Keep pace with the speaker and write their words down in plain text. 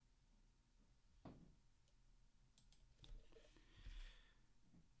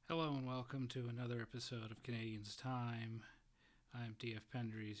Hello and welcome to another episode of Canadians Time. I'm DF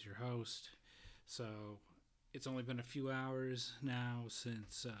Pendries, your host. So it's only been a few hours now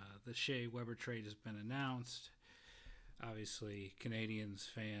since the Shea Weber trade has been announced. Obviously, Canadians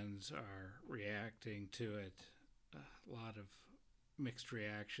fans are reacting to it. A lot of mixed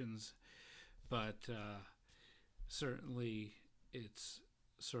reactions, but certainly it's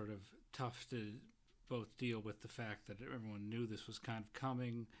sort of tough to both deal with the fact that everyone knew this was kind of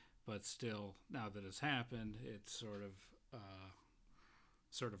coming, but still, now that it's happened, it's sort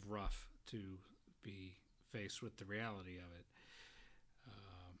of rough to be faced with the reality of it.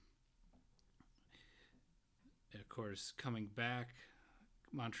 Um, and of course, coming back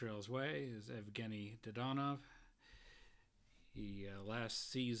Montreal's way is Evgeny Dadonov. He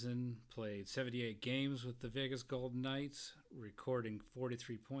last season played 78 games with the Vegas Golden Knights, recording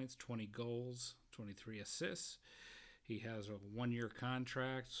 43 points, 20 goals, 23 assists. He has a 1-year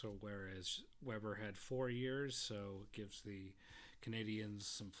contract, so whereas Weber had 4 years, so it gives the Canadians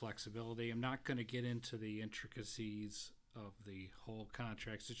some flexibility. I'm not going to get into the intricacies of the whole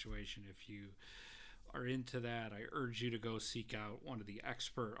contract situation. If you are into that, I urge you to go seek out one of the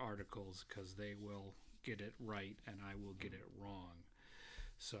expert articles because they will get it right and I will get it wrong.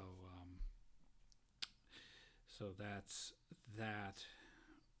 So, so that's that.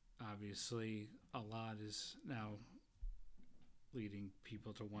 Obviously, a lot is now leading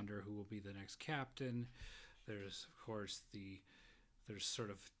people to wonder who will be the next captain. There's, of course, there's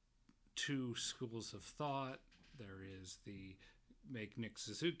sort of two schools of thought. There is the make Nick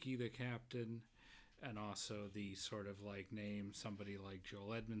Suzuki the captain, and also the sort of like name somebody like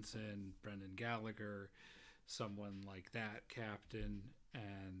Joel Edmondson, Brendan Gallagher, someone like that captain,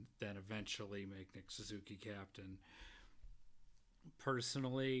 and then eventually make Nick Suzuki captain.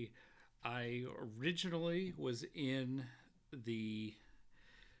 Personally, I originally was in the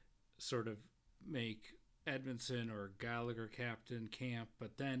sort of make Edmondson or Gallagher captain camp,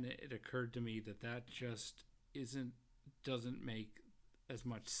 but then it occurred to me that just doesn't make as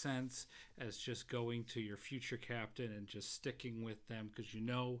much sense as just going to your future captain and just sticking with them because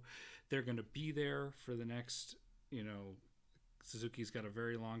they're going to be there for the next, Suzuki's got a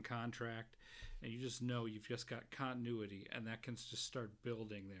very long contract, and you just know you've just got continuity, and that can just start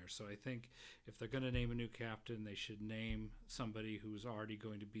building there. So I think if they're going to name a new captain, they should name somebody who's already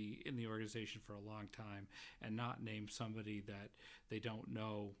going to be in the organization for a long time and not name somebody that they don't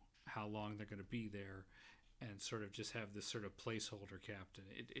know how long they're going to be there and sort of just have this sort of placeholder captain.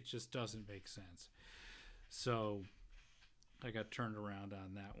 It just doesn't make sense. So I got turned around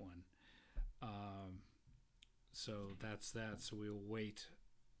on that one. So that's that. So we'll wait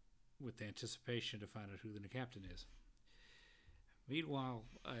with anticipation to find out who the new captain is. Meanwhile,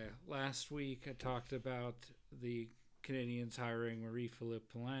 last week I talked about the Canadians hiring Marie-Philippe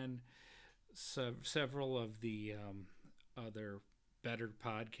Poulin. Several of the other better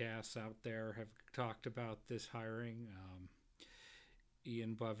podcasts out there have talked about this hiring.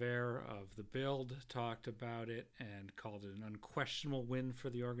 Ian Boisvert of The Build talked about it and called it an unquestionable win for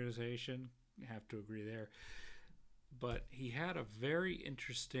the organization. You have to agree there. But he had a very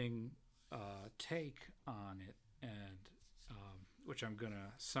interesting take on it, and which I'm going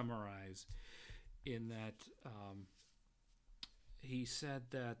to summarize in that he said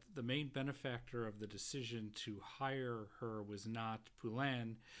that the main benefactor of the decision to hire her was not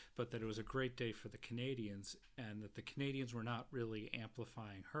Poulin, but that it was a great day for the Canadians, and that the Canadians were not really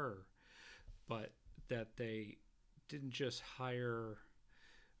amplifying her, but that they didn't just hire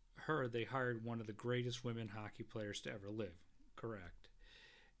her, they hired one of the greatest women hockey players to ever live. Correct.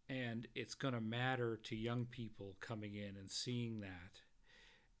 And it's going to matter to young people coming in and seeing that.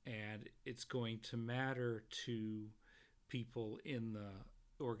 And it's going to matter to people in the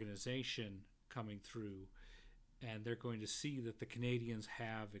organization coming through. And they're going to see that the Canadians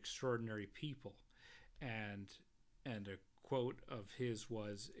have extraordinary people. And a quote of his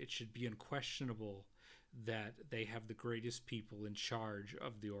was, "It should be unquestionable that they have the greatest people in charge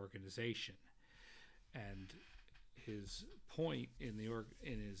of the organization." And his point on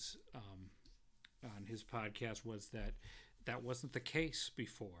his podcast was that wasn't the case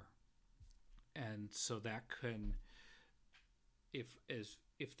before, and so that can, if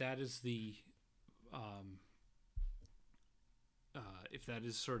that is the if that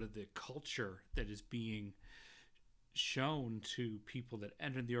is sort of the culture that is being shown to people that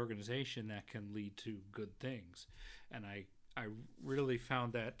enter the organization, that can lead to good things. And I really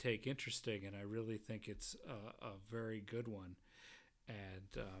found that take interesting, and I really think it's a very good one.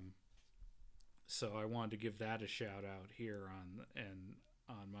 And so I wanted to give that a shout out here on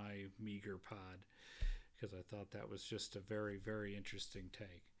my meager pod, because I thought that was just a very, very interesting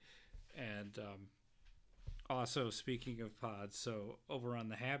take. And also, speaking of pods, so over on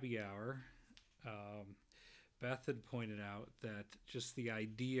the Happy Hour, um, Beth had pointed out that just the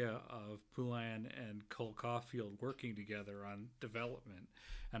idea of Poulan and Cole Caulfield working together on development,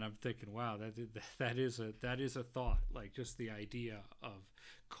 and I'm thinking, wow, that is a thought. Like just the idea of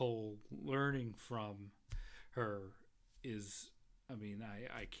Cole learning from her is, I mean,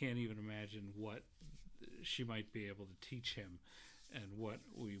 I can't even imagine what she might be able to teach him and what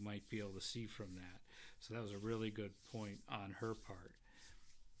we might be able to see from that. So that was a really good point on her part.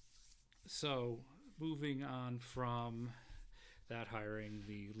 So moving on from that hiring,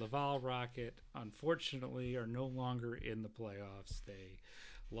 the Laval Rocket unfortunately are no longer in the playoffs. They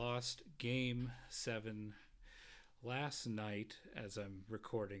lost game 7 last night as I'm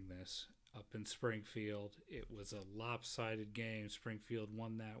recording this up in Springfield. It was a lopsided game. Springfield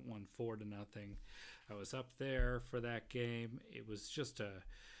won that one 4-0. I was up there for that game. It was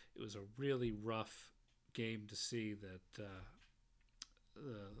a really rough game to see that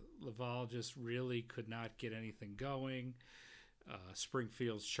Laval just really could not get anything going.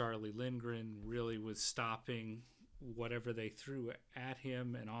 Springfield's Charlie Lindgren really was stopping whatever they threw at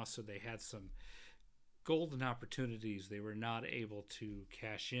him, and also they had some golden opportunities they were not able to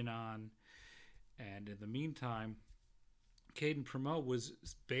cash in on. And in the meantime, Caden Primo was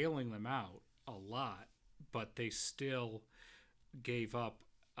bailing them out a lot, but they still gave up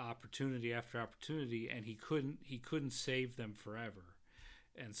opportunity after opportunity, and he couldn't save them forever.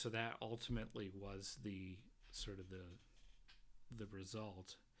 And so that ultimately was the sort of the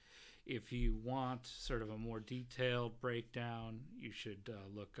result. If you want sort of a more detailed breakdown, you should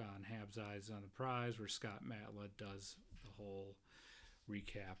look on Habs Eyes on the Prize, where Scott Matla does the whole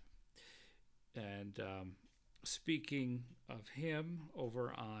recap. And speaking of him,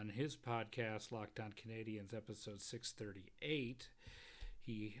 over on his podcast, Locked On Canadiens, episode 638,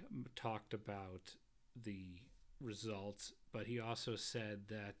 he talked about the results, but he also said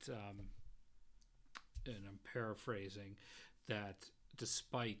that, and I'm paraphrasing, that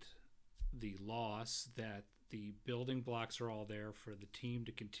despite the loss, that the building blocks are all there for the team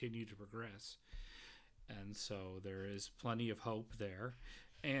to continue to progress. And so there is plenty of hope there.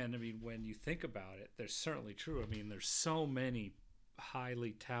 And I mean, when you think about it, there's certainly true. I mean, there's so many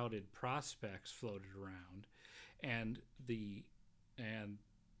highly touted prospects floated around, and the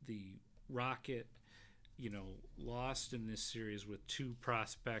Rocket, lost in this series with two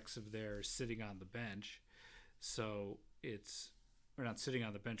prospects of theirs sitting on the bench. So or not sitting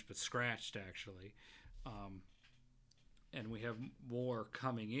on the bench, but scratched actually. And we have more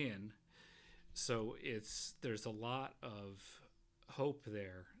coming in. So there's a lot of hope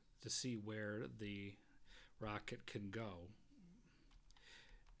there to see where the Rocket can go.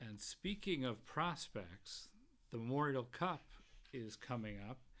 And speaking of prospects, the Memorial Cup is coming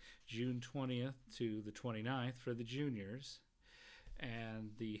up June 20th to the 29th for the juniors. And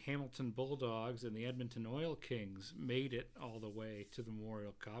the Hamilton Bulldogs and the Edmonton Oil Kings made it all the way to the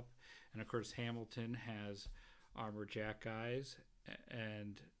Memorial Cup. And of course, Hamilton has Armor Jackeyes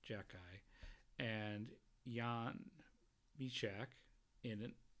and Jan Mysak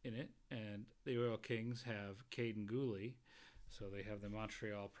in it. And the Oil Kings have Caden Gooley. So they have the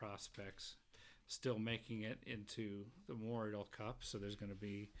Montreal prospects still making it into the Memorial Cup. So there's going to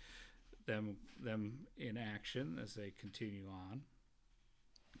be them in action as they continue on.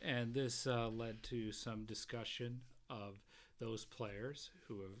 And this led to some discussion of those players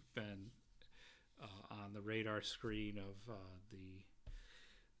who have been on the radar screen of the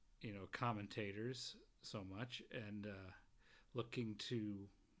commentators so much, and looking to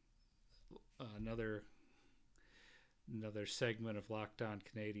another segment of Locked On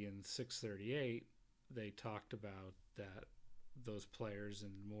Canadiens 638. They talked about those players in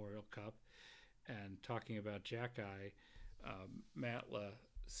the Memorial Cup, and talking about Jackeye, Matla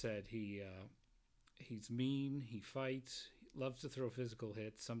said he's mean, he fights, he loves to throw physical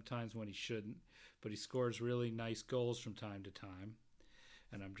hits, sometimes when he shouldn't, but he scores really nice goals from time to time.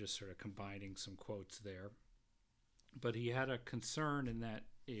 And I'm just sort of combining some quotes there. But he had a concern in that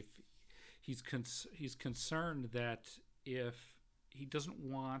if he's concerned that if he doesn't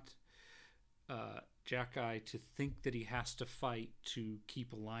want Jackeye to think that he has to fight to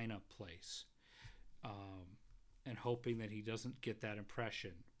keep a lineup place. And hoping that he doesn't get that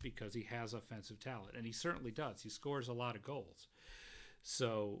impression, because he has offensive talent, and he certainly does. He scores a lot of goals,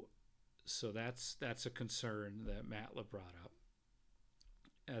 so that's a concern that Matla brought up.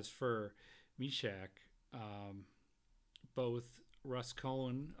 As for Mysak, both Russ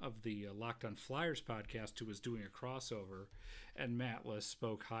Cohen of the Locked On Flyers podcast, who was doing a crossover, and Matla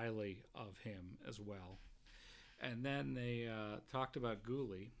spoke highly of him as well. And then they talked about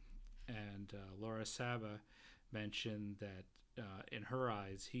Gooley. And Laura Saba mentioned that in her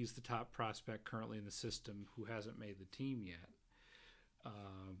eyes, he's the top prospect currently in the system who hasn't made the team yet.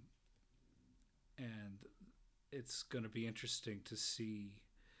 Um, and it's going to be interesting to see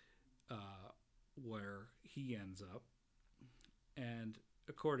where he ends up. And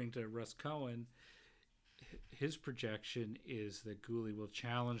according to Russ Cohen, his projection is that Gooley will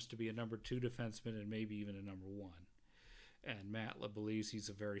challenge to be a number 2 defenseman and maybe even a number 1. And Matla believes he's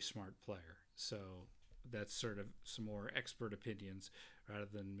a very smart player. So that's sort of some more expert opinions rather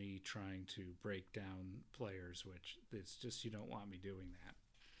than me trying to break down players, which it's just, you don't want me doing that.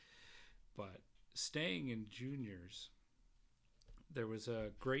 But staying in juniors, there was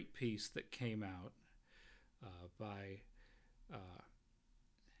a great piece that came out by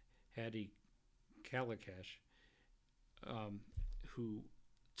Hattie Kalakash, who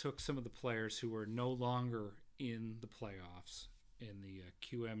took some of the players who were no longer in the playoffs in the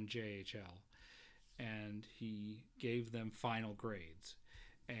QMJHL, and he gave them final grades.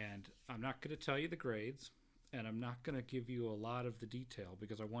 And I'm not going to tell you the grades, and I'm not going to give you a lot of the detail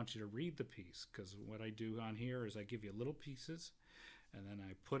because I want you to read the piece, because what I do on here is I give you little pieces and then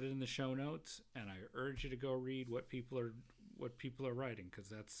I put it in the show notes, and I urge you to go read what people are writing, because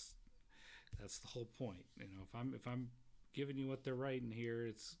that's the whole point. You know, if I'm giving you what they're writing here,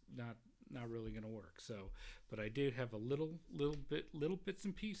 it's not really going to work. So, but I did have a little bits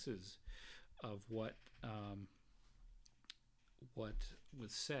and pieces of what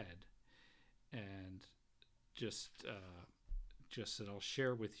was said, and just that I'll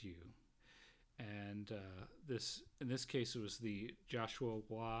share with you. And in this case, it was the Joshua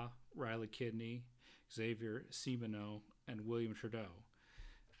Waugh, Riley Kidney, Xavier Simoneau, and William Trudeau,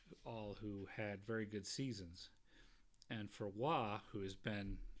 all who had very good seasons. And for Waugh, who has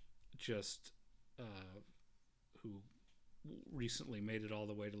been just who recently made it all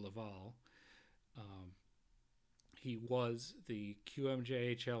the way to Laval, he was the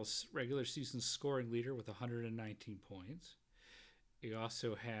QMJHL regular season scoring leader with 119 points. He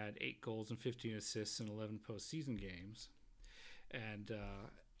also had 8 goals and 15 assists in 11 postseason games. And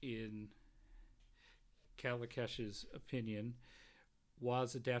in Kalakesh's opinion,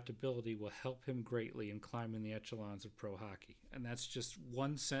 Waugh's adaptability will help him greatly in climbing the echelons of pro hockey. And that's just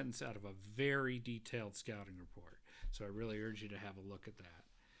one sentence out of a very detailed scouting report. So I really urge you to have a look at that.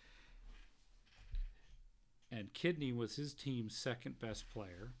 And Kidney was his team's second best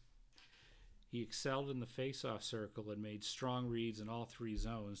player. He excelled in the face-off circle and made strong reads in all 3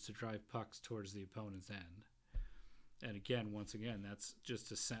 zones to drive pucks towards the opponent's end. And again, once again, that's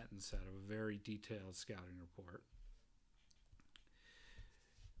just a sentence out of a very detailed scouting report.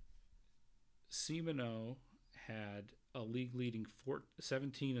 Simoneau had a league-leading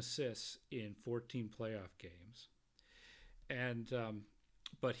 17 assists in 14 playoff games. And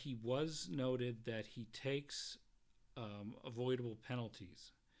but he was noted that he takes avoidable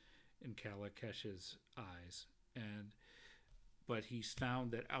penalties in Kalakesh's eyes, but he's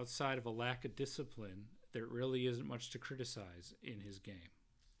found that outside of a lack of discipline, there really isn't much to criticize in his game.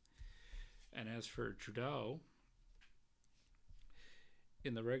 And as for Trudeau,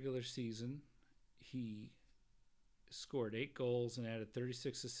 in the regular season, he scored 8 goals and added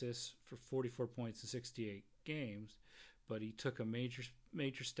 36 assists for 44 points in 68 games, but he took a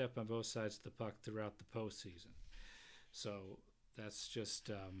major step on both sides of the puck throughout the postseason. So that's just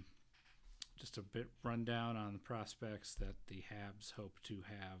a bit rundown on the prospects that the Habs hope to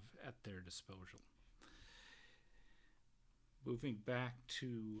have at their disposal. Moving back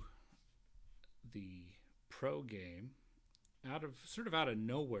to the pro game, out of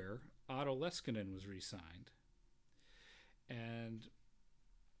nowhere, Otto Leskinen was re-signed, and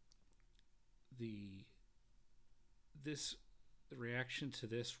the reaction to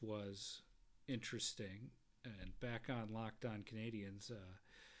this was interesting. And back on Locked On Canadians,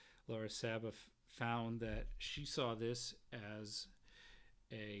 Laura Saba found that she saw this as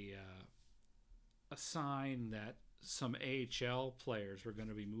a sign that some AHL players were going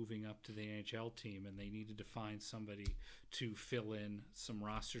to be moving up to the NHL team, and they needed to find somebody to fill in some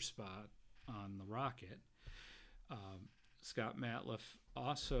roster spot on the Rocket. Scott Matliff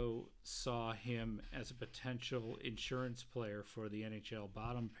also saw him as a potential insurance player for the NHL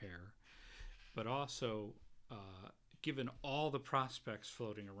bottom pair, but also given all the prospects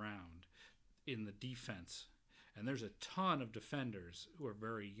floating around in the defense, and there's a ton of defenders who are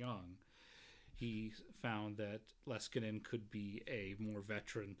very young, he found that Leskinen could be a more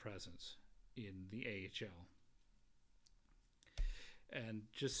veteran presence in the AHL. And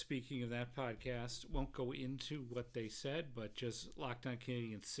just speaking of that podcast, won't go into what they said, but just Locked On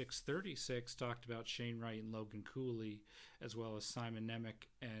Canadiens 636 talked about Shane Wright and Logan Cooley, as well as Simon Nemec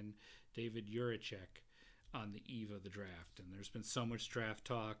and David Juracek on the eve of the draft. And there's been so much draft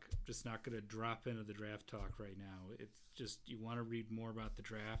talk. I'm just not going to drop into the draft talk right now. It's just, you want to read more about the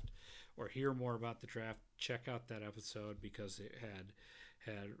draft or hear more about the draft, check out that episode, because it had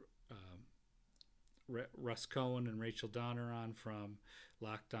Russ Cohen and Rachel Donner on from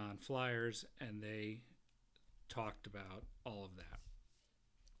Locked On Flyers, and they talked about all of that.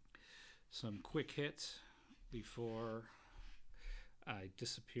 Some quick hits before I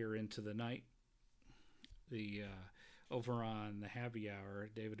disappear into the night. The over on the Happy Hour,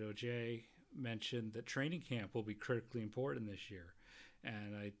 David Oj mentioned that training camp will be critically important this year,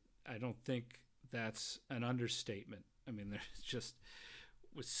 and I don't think that's an understatement. I mean, there's just,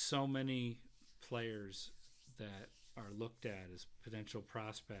 with so many players that are looked at as potential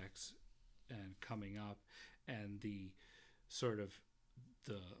prospects and coming up, and the sort of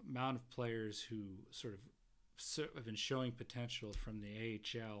the amount of players who sort of have been showing potential from the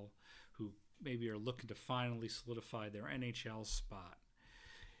AHL who maybe are looking to finally solidify their NHL spot.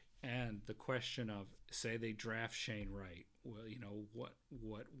 And the question of, say they draft Shane Wright, well,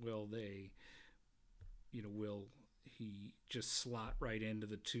 what will they, will he just slot right into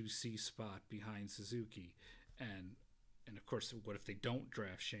the 2C spot behind Suzuki? And of course, what if they don't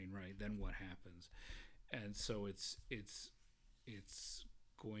draft Shane Wright? Then what happens? And so it's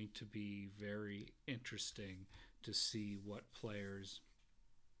going to be very interesting to see what players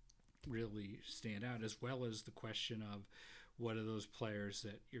really stand out, as well as the question of what are those players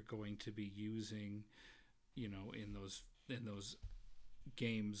that you're going to be using, in those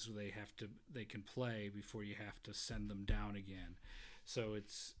games they can play before you have to send them down again. So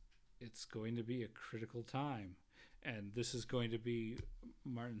it's going to be a critical time, and this is going to be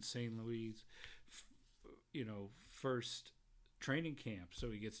Martin St. Louis' first training camp,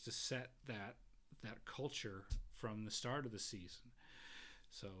 so he gets to set that culture from the start of the season.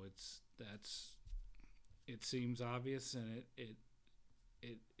 So it seems obvious, and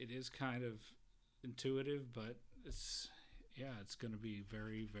it is kind of intuitive, but it's going to be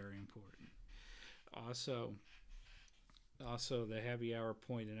very, very important. Also the Happy Hour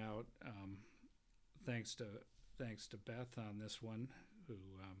pointed out, thanks to Beth on this one, who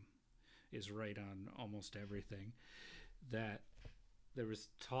is right on almost everything, that there was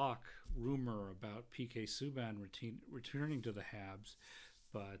rumor about PK Subban returning to the Habs,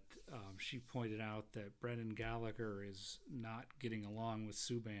 but she pointed out that Brendan Gallagher is not getting along with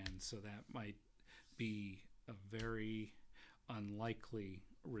Subban, so that might be a very unlikely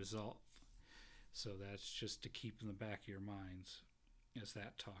result. So that's just to keep in the back of your minds as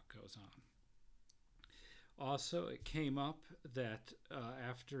that talk goes on. Also, it came up that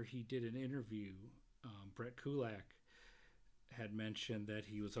after he did an interview, Brett Kulak had mentioned that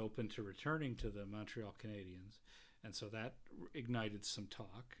he was open to returning to the Montreal Canadiens, and so that ignited some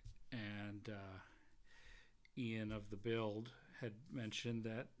talk. And Ian of the Build had mentioned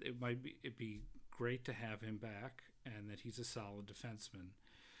that it'd be great to have him back, and that he's a solid defenseman.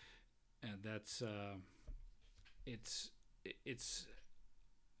 And that's it's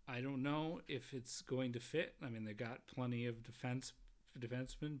I don't know if it's going to fit. I mean, they got plenty of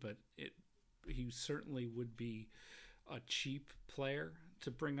defensemen, but he certainly would be a cheap player to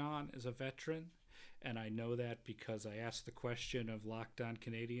bring on as a veteran. And I know that because I asked the question of Locked On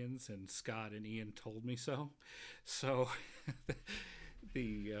Canadiens, and Scott and Ian told me so. So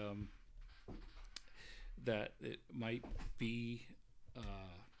that it might be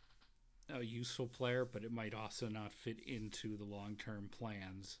a useful player, but it might also not fit into the long-term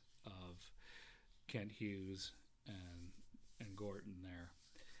plans of Kent Hughes and Gorton there.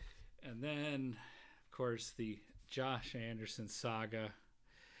 And then, of course, the Josh Anderson saga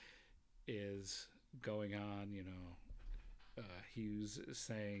is going on. Hughes is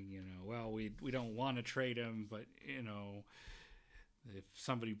saying, well, we don't want to trade him, but if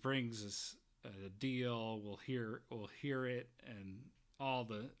somebody brings us a deal, we'll hear it. And all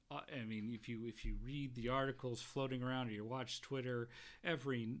the if you read the articles floating around, or you watch Twitter,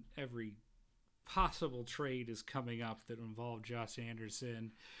 every possible trade is coming up that involve Josh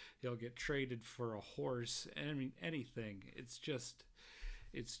Anderson. He'll get traded for a horse. Anything. It's just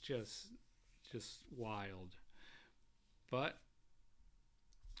wild. But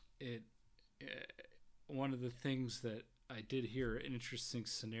one of the things that I did hear, an interesting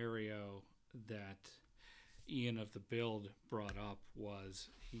scenario that Ian of the Build brought up, was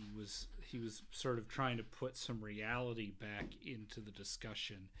he was sort of trying to put some reality back into the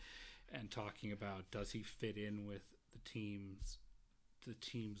discussion, and talking about, does he fit in with the team's the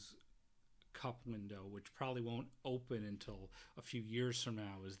team's cup window, which probably won't open until a few years from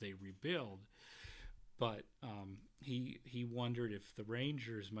now as they rebuild. But he wondered if the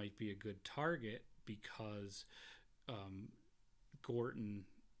Rangers might be a good target because Gorton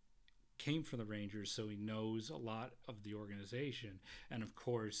came from the Rangers, so he knows a lot of the organization. And of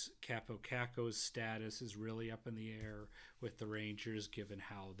course, Capo Caco's status is really up in the air with the Rangers, given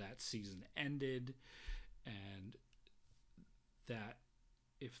how that season ended, and that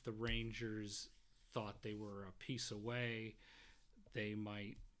if the Rangers thought they were a piece away, they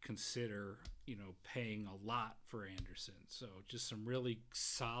might consider, paying a lot for Anderson. So just some really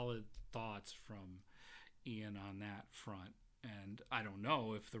solid thoughts from Ian on that front. And I don't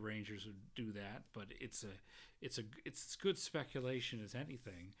know if the Rangers would do that, but it's as good speculation as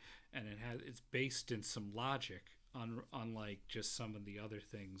anything, and it's based in some logic, unlike just some of the other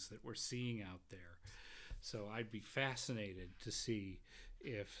things that we're seeing out there. So I'd be fascinated to see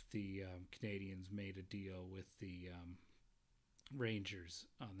if the Canadiens made a deal with the Rangers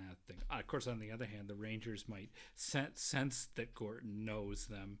on that thing. Of course, on the other hand, the Rangers might sense that Gorton knows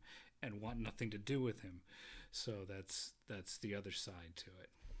them and want nothing to do with him. So that's the other side to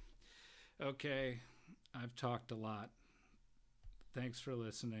it. Okay, I've talked a lot. Thanks for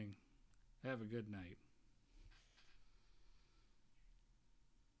listening. Have a good night.